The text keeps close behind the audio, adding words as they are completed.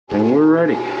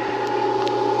already.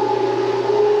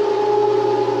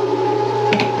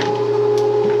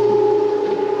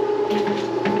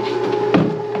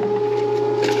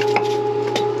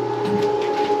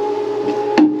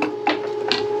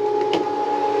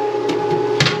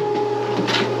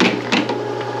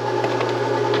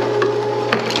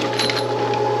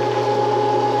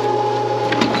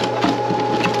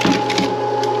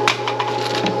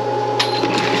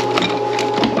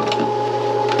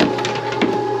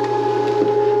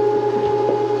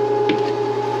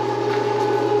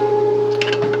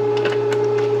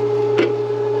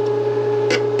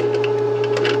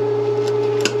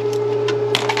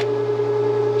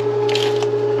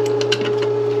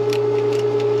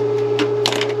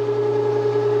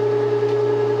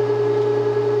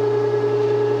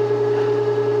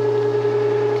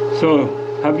 So,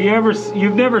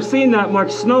 you've never seen that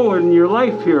much snow in your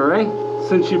life here, eh?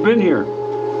 Since you've been here.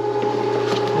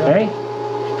 Yeah. Eh?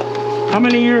 How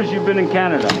many years you've been in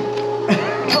Canada?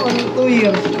 Only 2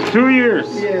 years. 2 years?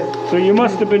 Yes. So you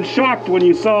must have been shocked when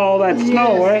you saw all that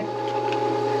snow, eh?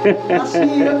 Last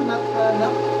year, not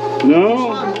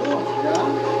No? this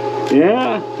one.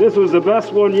 Yeah, this was the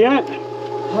best one yet.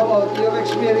 How about your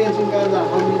experience in Canada?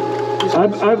 How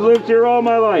many? I've lived here all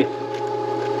my life.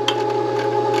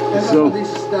 And So, this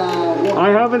is the one. I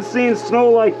haven't seen snow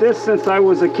like this since I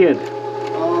was a kid.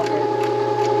 Oh, okay.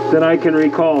 That I can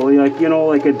recall. Like, you know,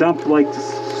 like a dump like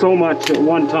so much at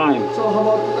one time. So how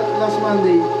about last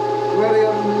Monday? Where were you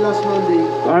last Monday?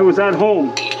 I was at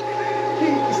home.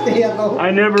 Stay at home.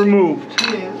 I never moved.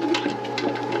 Yeah.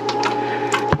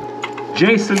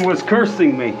 Jason was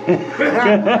cursing me.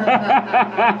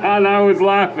 And I was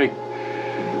laughing.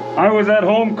 I was at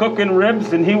home cooking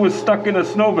ribs and he was stuck in a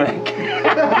snowbank.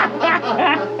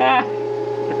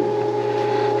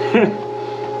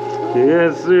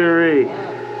 Yes, sirree.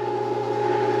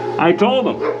 I told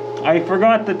him, I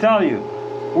forgot to tell you,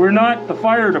 we're not the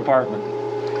fire department.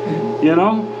 You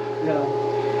know? Yeah.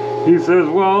 He says,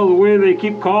 well, the way they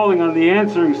keep calling on the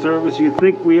answering service, you'd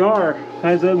think we are.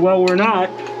 I said, well, we're not.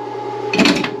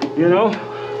 You know?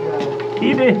 Yeah.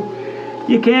 He did.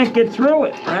 You can't get through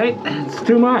it, right? It's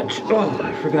too much. Oh,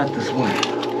 I forgot this one.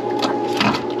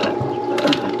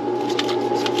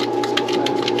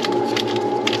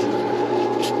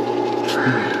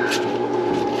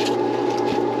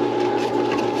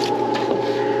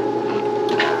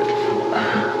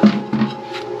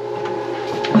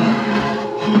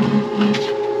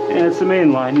 Yeah, it's the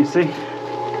main line, you see?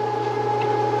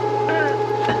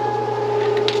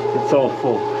 It's all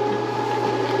full.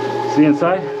 See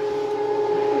inside?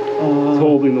 It's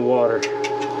holding the water. It's, a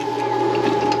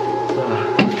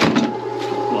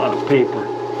lot of paper.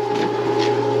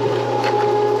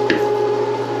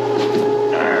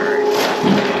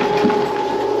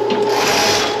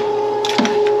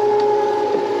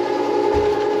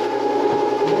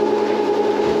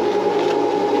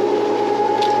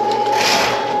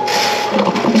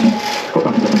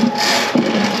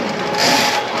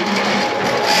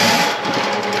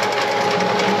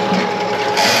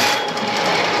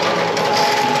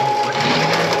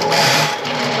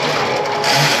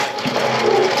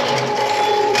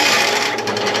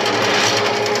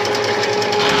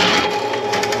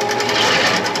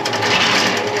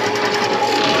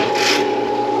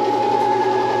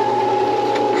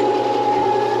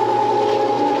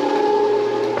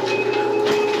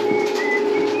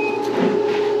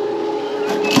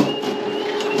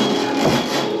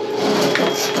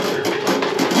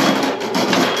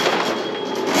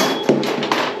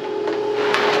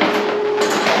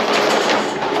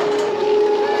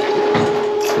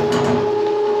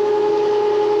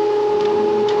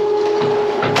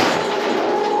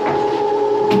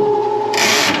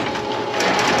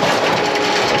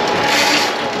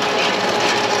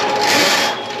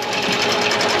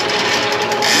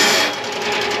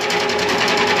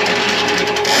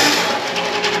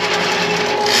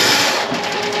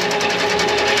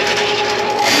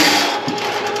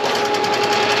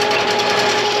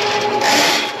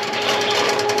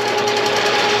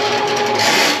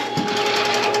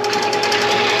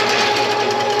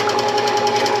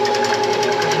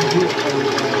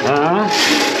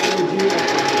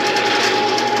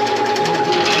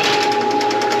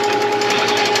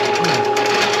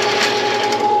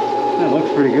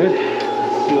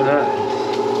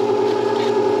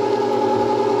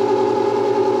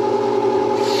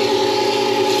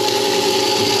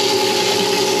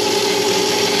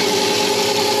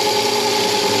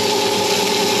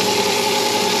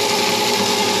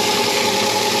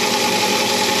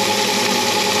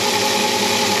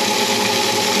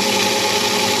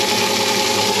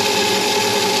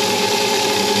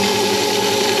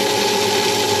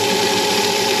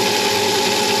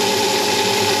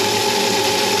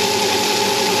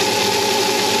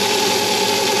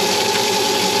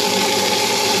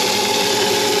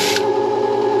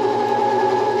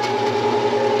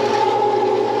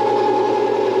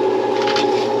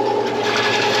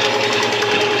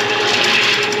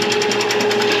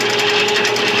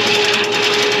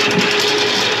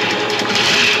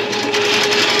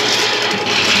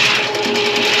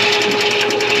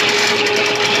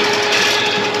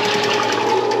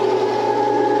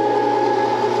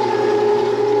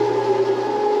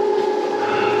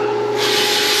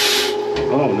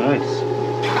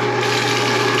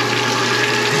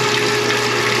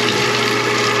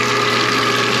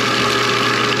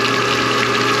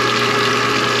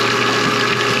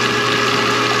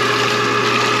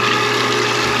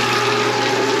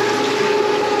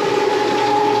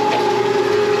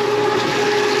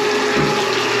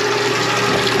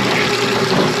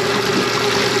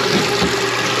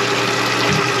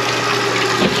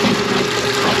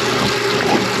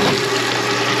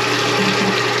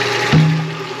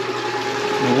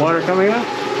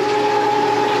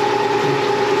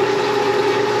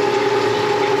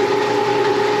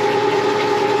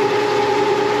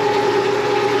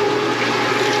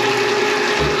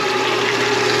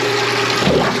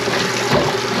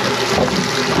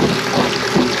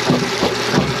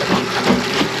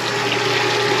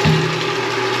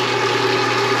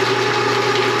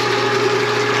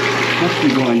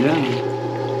 must be going down.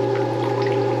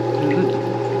 Is it?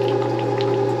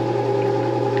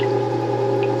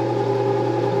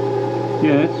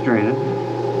 Yeah, it's draining.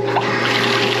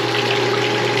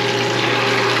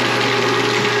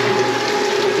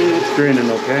 Yeah, it's draining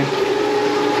okay.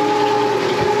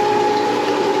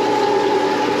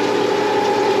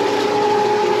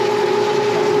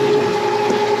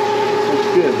 That's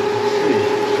good. Let's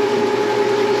see.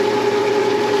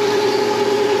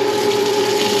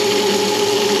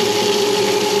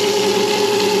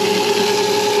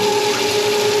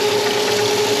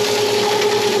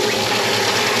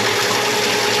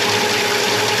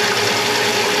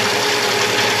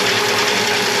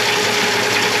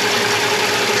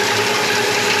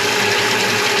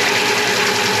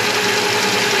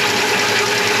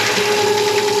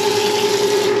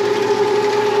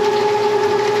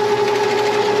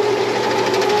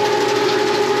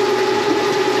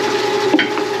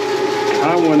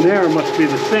 That one there must be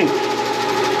the sink.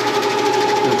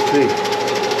 Let's see.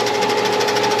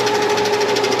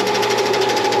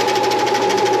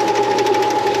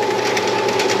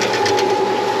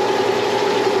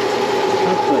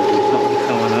 Looks like there's something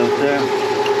coming out there.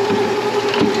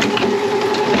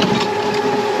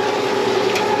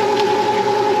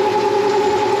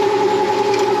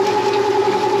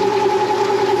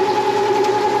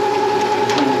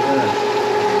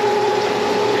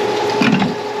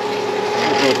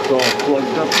 It's all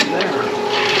plugged up in there.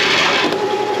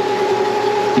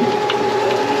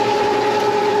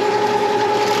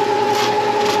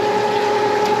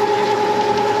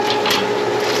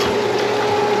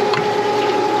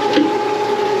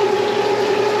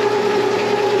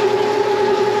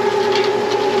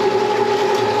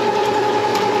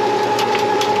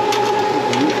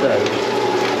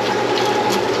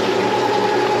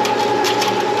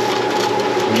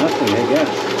 Nothing, I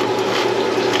guess.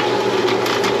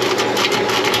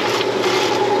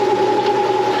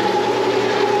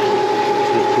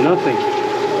 Nothing.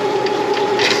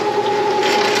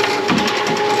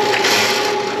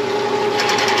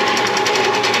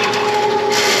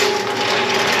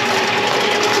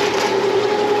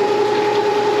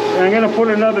 I'm going to put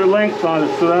another length on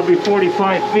it, so that'll be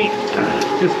 45 feet,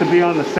 just to be on the same.